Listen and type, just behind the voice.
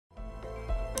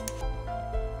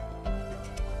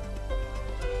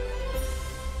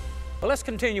Well, let's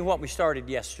continue what we started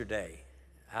yesterday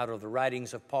out of the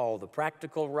writings of Paul, the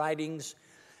practical writings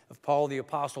of Paul the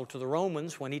Apostle to the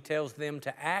Romans when he tells them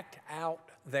to act out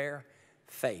their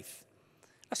faith.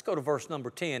 Let's go to verse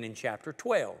number 10 in chapter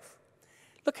 12.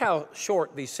 Look how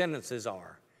short these sentences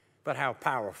are, but how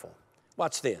powerful.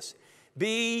 Watch this.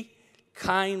 Be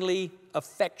kindly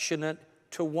affectionate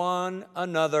to one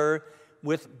another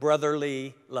with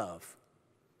brotherly love.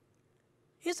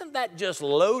 Isn't that just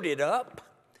loaded up?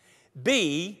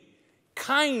 Be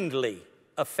kindly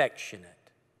affectionate.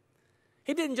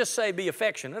 He didn't just say be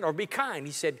affectionate or be kind.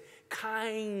 He said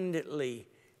kindly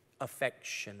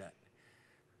affectionate.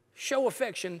 Show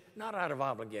affection not out of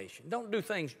obligation. Don't do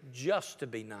things just to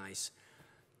be nice.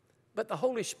 But the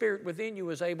Holy Spirit within you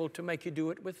is able to make you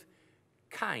do it with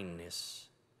kindness.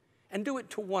 And do it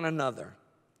to one another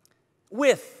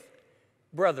with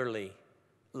brotherly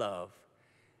love.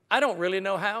 I don't really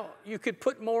know how you could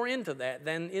put more into that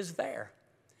than is there.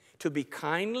 To be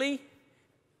kindly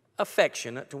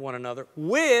affectionate to one another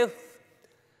with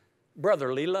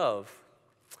brotherly love.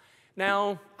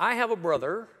 Now, I have a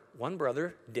brother, one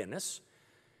brother, Dennis.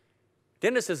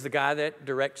 Dennis is the guy that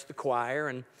directs the choir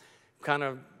and kind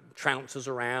of trounces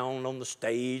around on the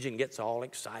stage and gets all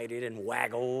excited and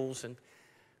waggles, and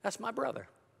that's my brother.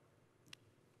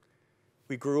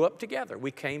 We grew up together.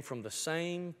 We came from the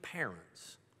same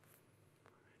parents.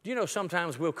 Do you know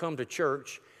sometimes we'll come to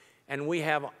church and we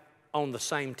have on the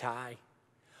same tie?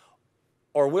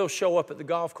 Or we'll show up at the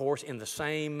golf course in the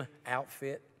same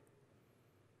outfit.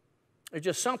 It's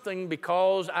just something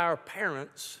because our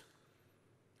parents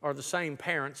are the same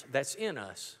parents that's in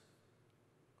us.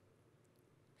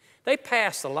 They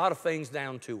passed a lot of things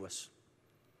down to us.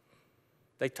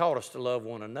 They taught us to love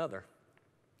one another.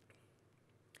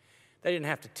 They didn't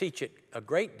have to teach it a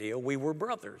great deal. We were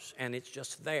brothers, and it's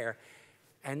just there.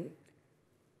 And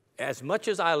as much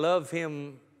as I love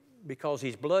him because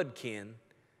he's blood kin,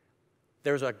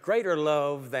 there's a greater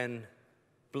love than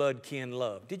blood kin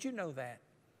love. Did you know that?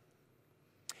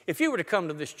 If you were to come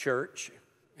to this church,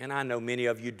 and I know many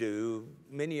of you do,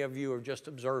 many of you are just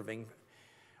observing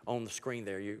on the screen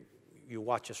there. You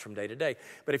watch us from day to day.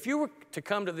 But if you were to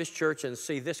come to this church and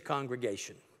see this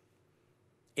congregation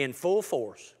in full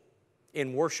force,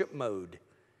 in worship mode,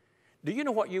 do you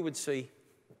know what you would see?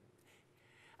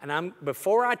 And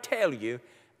before I tell you,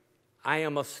 I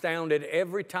am astounded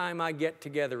every time I get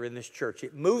together in this church.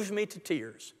 It moves me to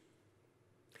tears.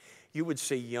 You would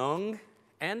see young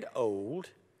and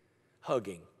old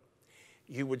hugging.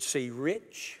 You would see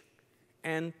rich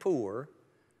and poor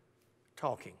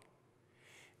talking.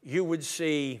 You would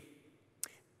see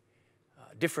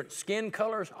different skin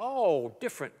colors, all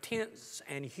different tints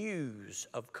and hues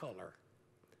of color.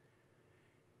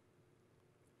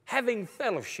 Having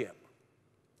fellowship.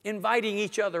 Inviting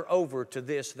each other over to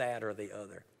this, that, or the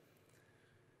other.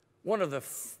 One of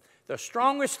the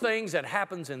strongest things that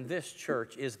happens in this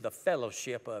church is the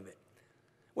fellowship of it.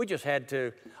 We just had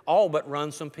to all but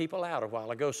run some people out a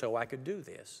while ago so I could do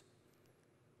this.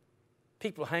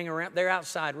 People hang around, they're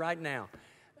outside right now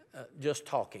just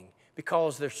talking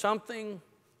because there's something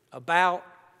about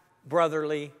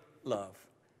brotherly love.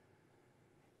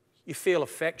 You feel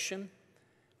affection,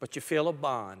 but you feel a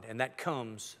bond, and that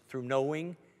comes through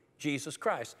knowing Jesus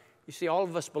Christ. You see, all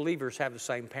of us believers have the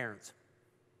same parents.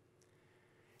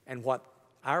 And what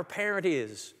our parent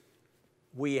is,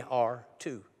 we are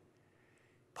too.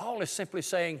 Paul is simply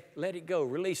saying, let it go,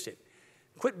 release it.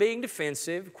 Quit being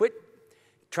defensive, quit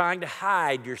trying to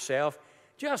hide yourself.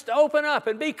 Just open up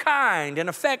and be kind and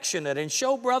affectionate and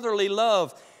show brotherly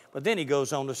love. But then he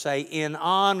goes on to say, in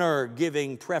honor,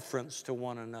 giving preference to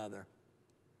one another.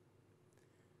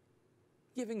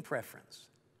 Giving preference.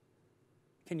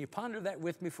 Can you ponder that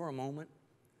with me for a moment?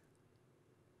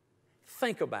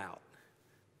 Think about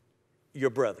your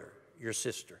brother, your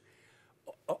sister,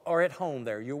 or at home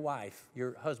there, your wife,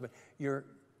 your husband, your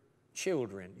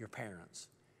children, your parents.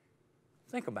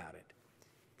 Think about it.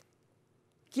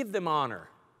 Give them honor.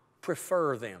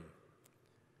 Prefer them.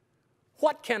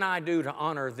 What can I do to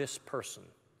honor this person?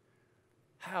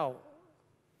 How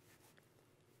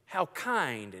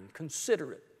kind and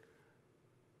considerate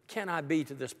can I be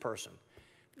to this person?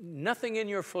 Nothing in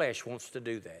your flesh wants to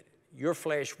do that. Your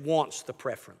flesh wants the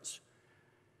preference.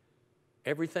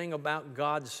 Everything about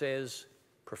God says,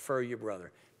 prefer your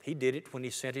brother. He did it when he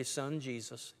sent his son,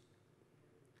 Jesus.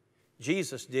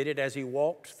 Jesus did it as he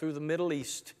walked through the Middle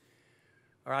East,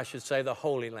 or I should say the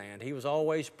Holy Land. He was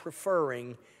always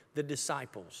preferring the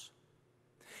disciples.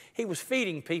 He was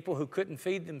feeding people who couldn't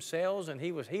feed themselves, and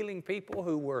he was healing people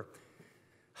who were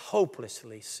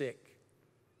hopelessly sick.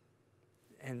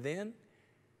 And then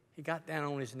He got down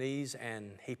on his knees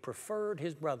and he preferred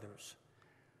his brothers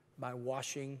by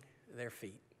washing their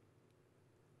feet.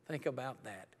 Think about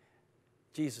that.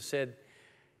 Jesus said,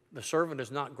 the servant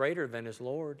is not greater than his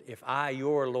Lord. If I,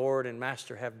 your Lord and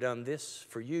Master, have done this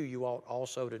for you, you ought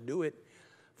also to do it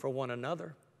for one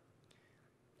another.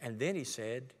 And then he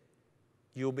said,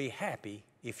 you'll be happy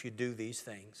if you do these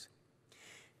things.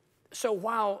 So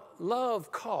while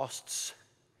love costs,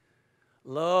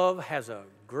 love has a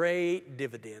great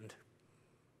dividend.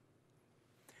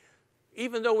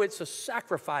 Even though it's a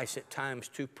sacrifice at times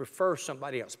to prefer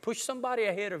somebody else, push somebody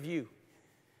ahead of you,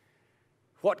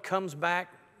 what comes back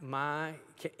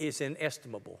is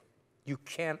inestimable. You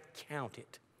can't count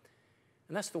it.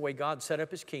 And that's the way God set up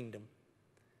His kingdom.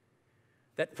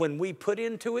 That when we put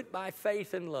into it by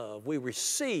faith and love, we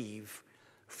receive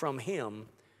from Him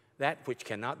that which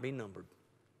cannot be numbered.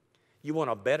 You want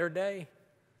a better day?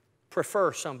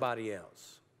 Prefer somebody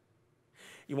else.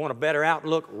 You want a better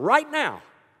outlook right now?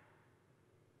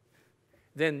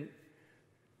 Then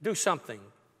do something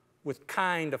with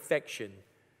kind affection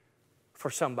for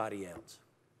somebody else.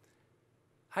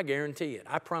 I guarantee it.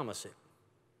 I promise it.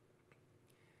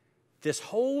 This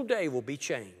whole day will be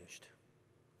changed.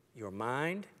 Your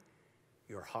mind,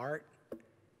 your heart,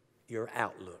 your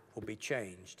outlook will be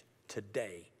changed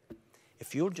today.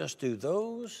 If you'll just do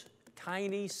those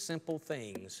tiny, simple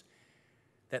things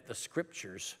that the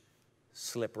Scriptures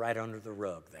slip right under the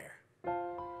rug there.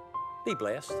 Be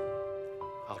blessed.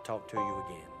 I'll talk to you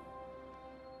again.